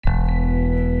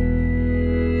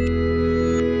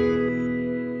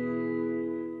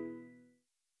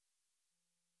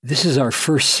This is our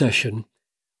first session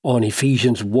on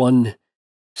Ephesians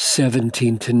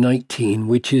 1:17 to 19,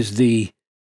 which is the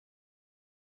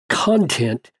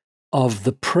content of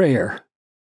the prayer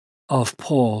of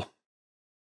Paul.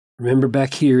 Remember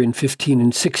back here in 15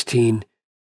 and 16,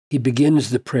 he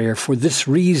begins the prayer, "For this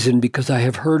reason, because I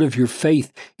have heard of your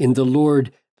faith in the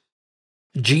Lord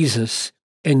Jesus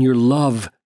and your love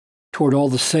toward all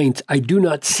the saints, I do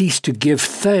not cease to give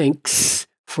thanks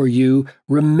for you,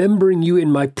 remembering you in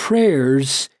my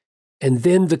prayers." And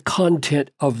then the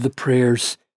content of the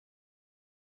prayers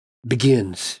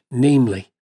begins,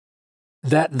 namely,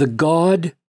 that the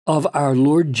God of our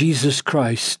Lord Jesus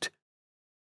Christ,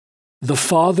 the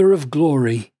Father of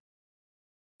glory,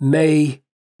 may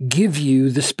give you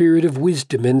the spirit of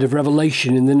wisdom and of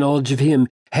revelation in the knowledge of him,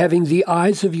 having the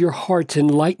eyes of your hearts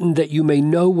enlightened, that you may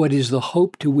know what is the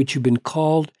hope to which you've been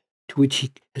called, to which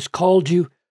he has called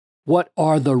you, what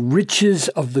are the riches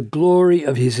of the glory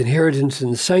of his inheritance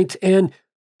in the saints, and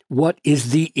what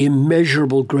is the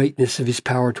immeasurable greatness of his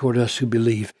power toward us who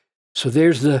believe. So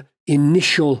there's the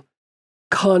initial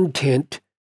content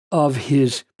of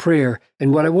his prayer.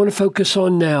 And what I want to focus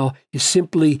on now is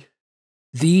simply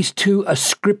these two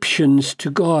ascriptions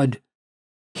to God.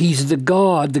 He's the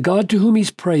God to whom he's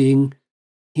praying,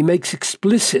 he makes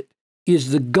explicit,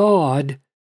 is the God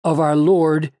of our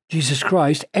Lord Jesus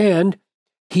Christ, and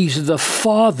he's the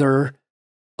Father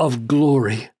of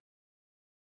glory.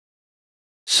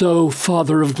 So,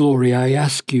 Father of glory, I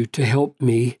ask you to help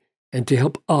me and to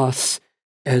help us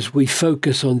as we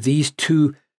focus on these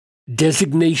two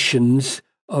designations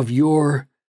of your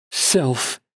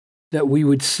self, that we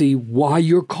would see why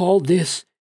you're called this,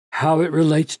 how it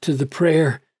relates to the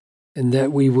prayer, and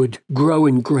that we would grow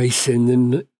in grace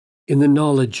and in the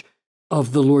knowledge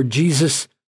of the Lord Jesus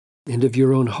and of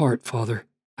your own heart, Father.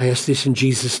 I ask this in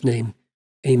Jesus' name.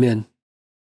 Amen.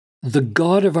 The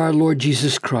God of our Lord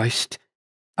Jesus Christ.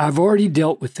 I've already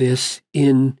dealt with this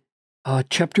in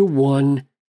chapter 1,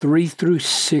 3 through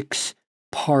 6,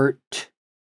 part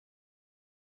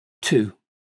 2.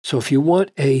 So if you want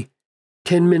a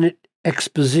 10-minute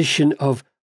exposition of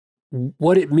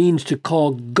what it means to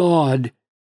call God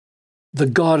the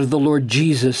God of the Lord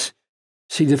Jesus,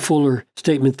 see the fuller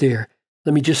statement there.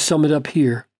 Let me just sum it up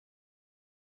here.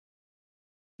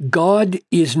 God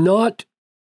is not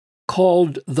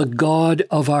called the God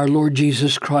of our Lord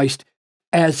Jesus Christ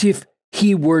as if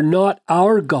he were not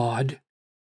our God,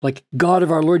 like God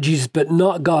of our Lord Jesus, but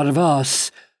not God of us,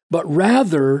 but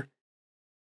rather,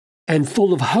 and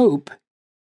full of hope,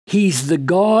 he's the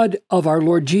God of our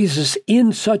Lord Jesus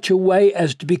in such a way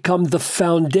as to become the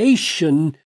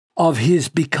foundation of his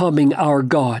becoming our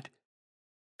God.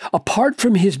 Apart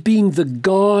from his being the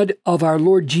God of our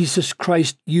Lord Jesus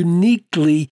Christ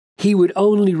uniquely, he would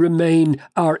only remain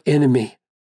our enemy.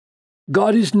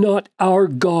 God is not our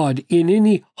God in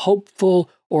any hopeful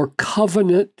or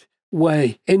covenant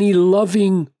way, any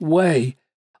loving way,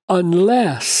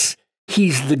 unless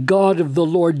he's the God of the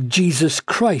Lord Jesus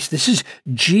Christ. This is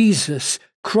Jesus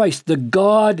Christ, the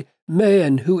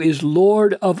God-man who is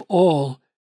Lord of all.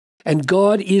 And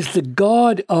God is the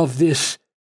God of this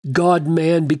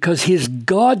God-man because his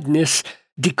godness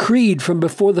decreed from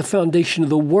before the foundation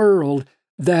of the world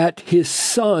that his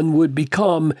Son would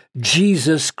become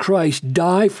Jesus Christ,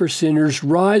 die for sinners,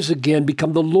 rise again,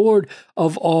 become the Lord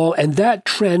of all. And that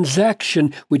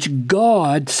transaction which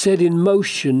God set in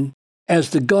motion as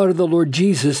the God of the Lord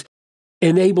Jesus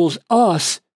enables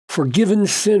us, forgiven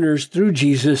sinners through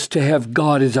Jesus, to have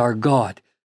God as our God.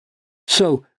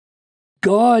 So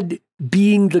God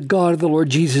being the God of the Lord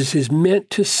Jesus is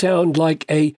meant to sound like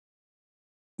a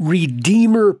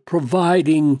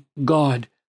Redeemer-providing God,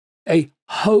 a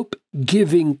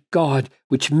hope-giving God,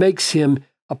 which makes him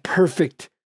a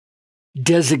perfect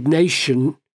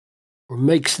designation, or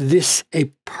makes this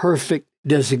a perfect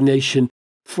designation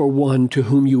for one to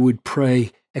whom you would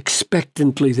pray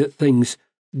expectantly that things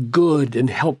good and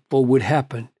helpful would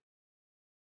happen.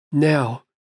 Now,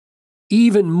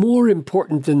 even more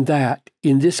important than that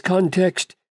in this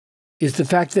context is the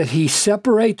fact that he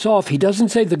separates off. He doesn't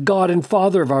say the God and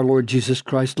Father of our Lord Jesus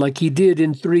Christ like he did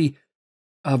in chapter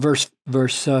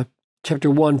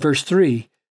 1, verse 3.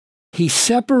 He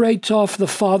separates off the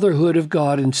fatherhood of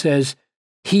God and says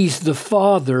he's the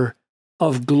Father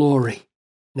of glory.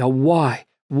 Now, why?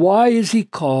 Why is he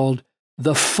called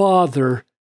the Father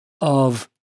of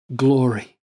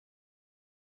glory?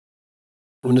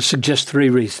 I want to suggest 3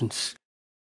 reasons.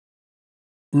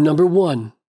 Number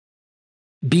 1,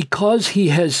 because he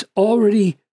has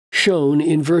already shown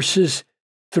in verses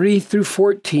 3 through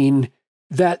 14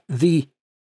 that the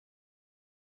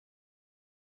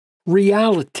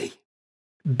reality,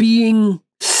 being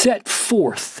set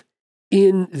forth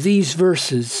in these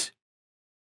verses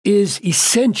is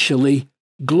essentially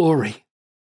glory.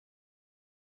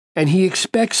 And he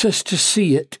expects us to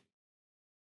see it.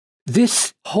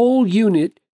 This whole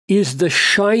unit is the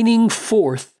shining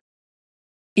forth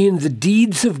in the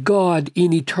deeds of God,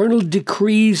 in eternal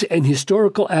decrees and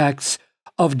historical acts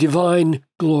of divine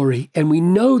glory. And we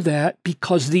know that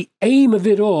because the aim of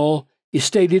it all is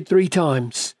stated 3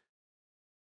 times.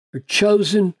 We're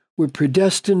chosen, we're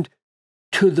predestined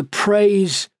to the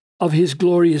praise of his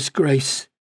glorious grace,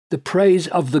 the praise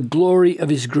of the glory of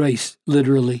his grace,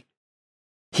 literally.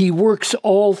 He works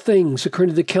all things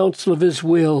according to the counsel of his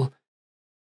will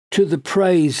to the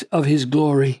praise of his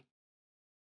glory.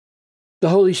 The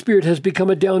Holy Spirit has become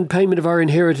a down payment of our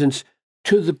inheritance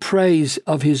to the praise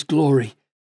of his glory.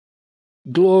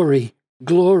 Glory,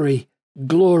 glory,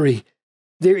 glory.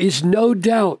 There is no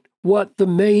doubt what the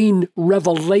main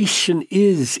revelation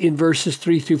is in verses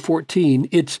 3 through 14.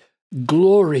 It's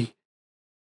glory.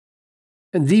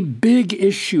 And the big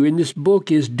issue in this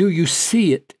book is, do you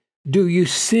see it? Do you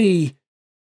see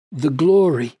the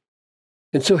glory?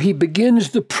 And so he begins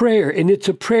the prayer, and it's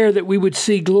a prayer that we would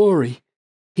see glory.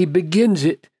 He begins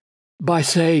it by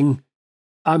saying,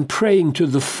 I'm praying to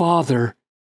the Father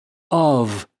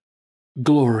of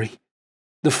glory,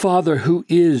 the Father who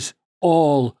is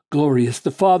all glorious,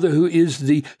 the Father who is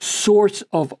the source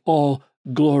of all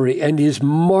glory and is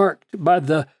marked by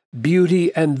the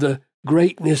beauty and the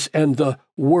greatness and the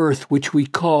worth which we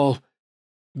call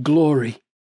glory.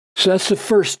 So that's the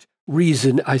first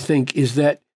reason, I think, is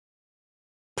that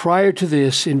prior to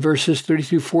this, in verses 30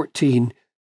 through 14,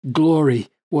 glory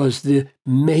was the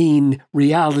main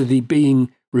reality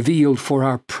being revealed for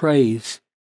our praise.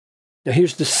 Now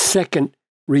here's the second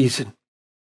reason.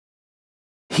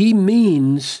 He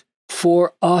means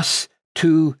for us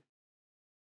to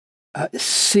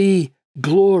see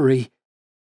glory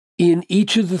in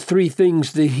each of the 3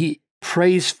 things that he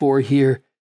prays for here.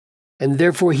 And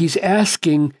therefore he's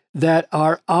asking that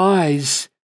our eyes,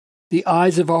 the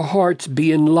eyes of our hearts,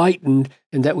 be enlightened,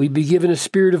 and that we be given a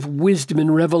spirit of wisdom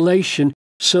and revelation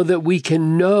so that we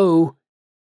can know,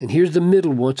 and here's the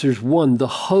middle one, there's 1, the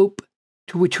hope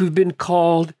to which we've been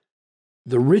called,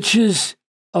 the riches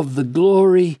of the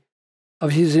glory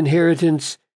of his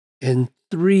inheritance, and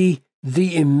 3,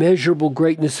 the immeasurable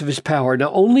greatness of his power.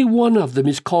 Now, only one of them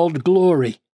is called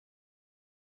glory,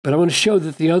 but I want to show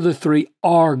that the other 3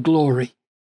 are glory.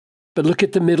 But look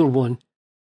at the middle one.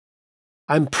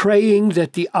 I'm praying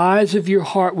that the eyes of your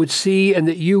heart would see and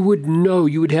that you would know,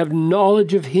 you would have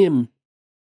knowledge of him,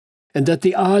 and that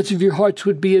the eyes of your hearts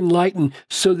would be enlightened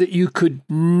so that you could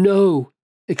know,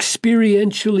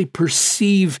 experientially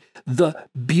perceive the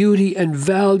beauty and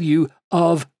value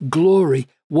of glory.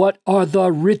 What are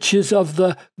the riches of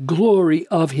the glory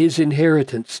of his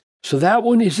inheritance? So that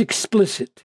one is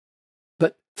explicit.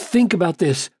 But think about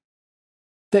this,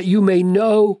 that you may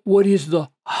know what is the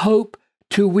hope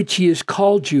to which he has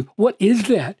called you. What is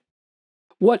that?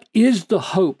 What is the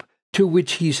hope to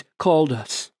which he's called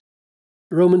us?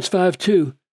 Romans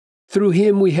 5:2, through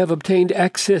him we have obtained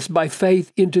access by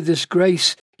faith into this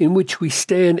grace in which we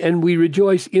stand, and we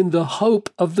rejoice in the hope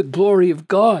of the glory of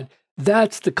God.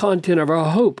 That's the content of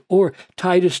our hope. Or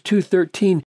Titus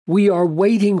 2:13, we are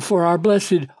waiting for our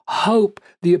blessed hope,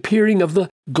 the appearing of the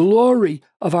glory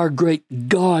of our great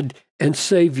God and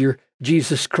Savior,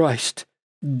 Jesus Christ.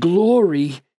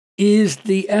 Glory is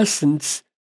the essence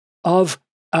of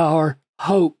our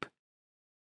hope.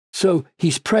 So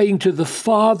he's praying to the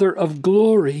Father of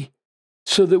glory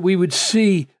so that we would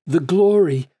see the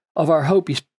glory of our hope.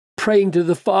 He's praying to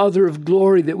the Father of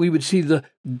glory that we would see the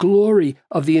glory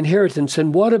of the inheritance.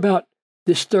 And what about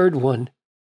this third one?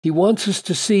 He wants us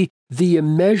to see the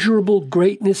immeasurable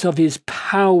greatness of his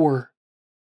power.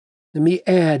 Let me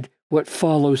add what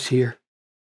follows here.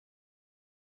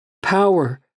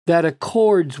 Power that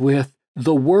accords with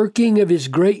the working of his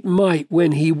great might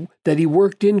that he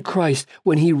worked in Christ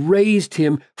when he raised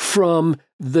him from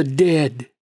the dead.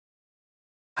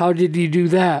 How did he do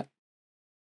that?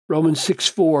 Romans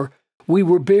 6:4, we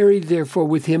were buried therefore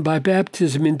with him by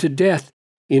baptism into death,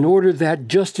 in order that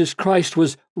just as Christ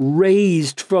was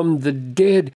raised from the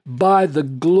dead by the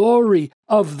glory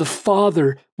of the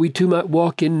Father, we too might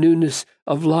walk in newness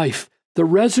of life. The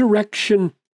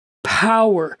resurrection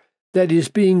power that is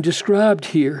being described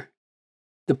here,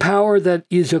 the power that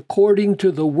is according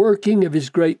to the working of his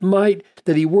great might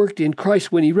that he worked in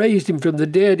Christ when he raised him from the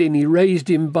dead, and he raised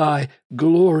him by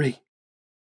glory.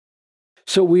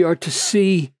 So we are to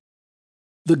see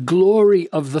the glory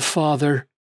of the Father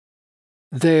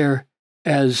there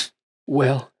as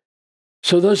well.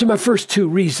 So those are my first 2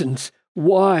 reasons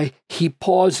why he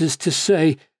pauses to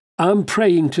say, I'm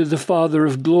praying to the Father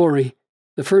of glory.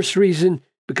 The first reason,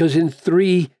 because in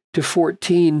 3 to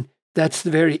 14, that's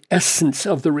the very essence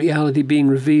of the reality being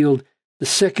revealed. The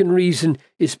second reason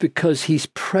is because he's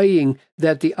praying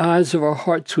that the eyes of our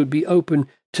hearts would be open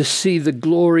to see the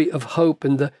glory of hope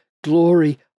and the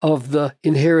glory of the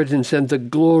inheritance and the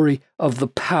glory of the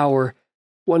power.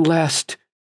 One last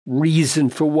reason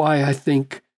for why I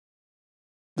think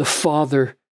the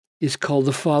Father is called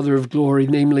the Father of glory,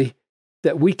 namely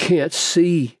that we can't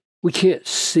see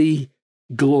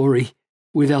glory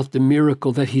without the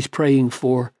miracle that he's praying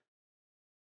for.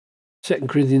 2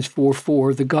 Corinthians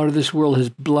 4:4, the God of this world has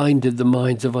blinded the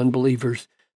minds of unbelievers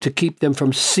to keep them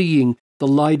from seeing the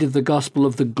light of the gospel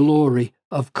of the glory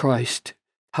of Christ.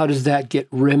 How does that get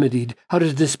remedied? How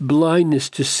does this blindness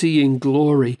to seeing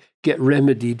glory get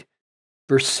remedied?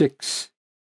 Verse 6,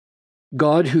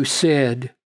 God who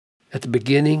said at the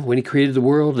beginning when he created the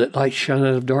world, let light shine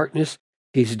out of darkness,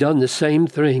 he's done the same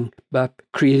thing by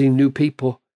creating new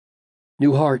people,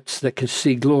 new hearts that can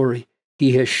see glory.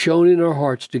 He has shown in our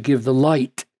hearts to give the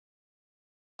light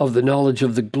of the knowledge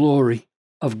of the glory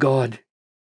of God.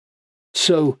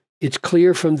 So it's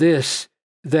clear from this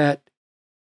that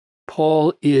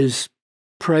Paul is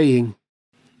praying.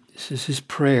 This is his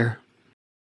prayer.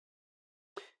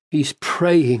 He's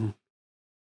praying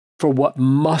for what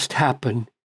must happen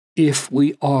if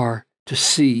we are to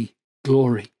see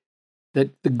glory. That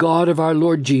the God of our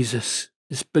Lord Jesus,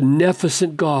 this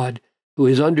beneficent God who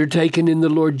is undertaken in the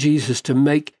Lord Jesus to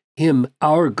make him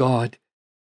our God,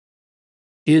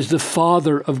 is the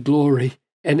Father of glory.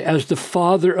 And as the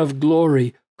Father of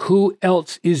glory, who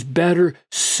else is better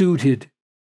suited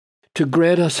to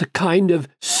grant us a kind of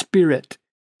spirit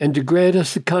and to grant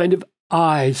us a kind of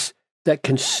eyes that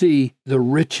can see the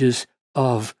riches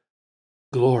of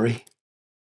glory?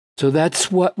 So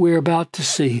that's what we're about to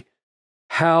see,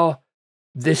 how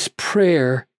this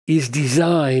prayer is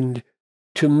designed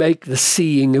to make the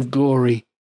seeing of glory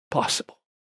possible.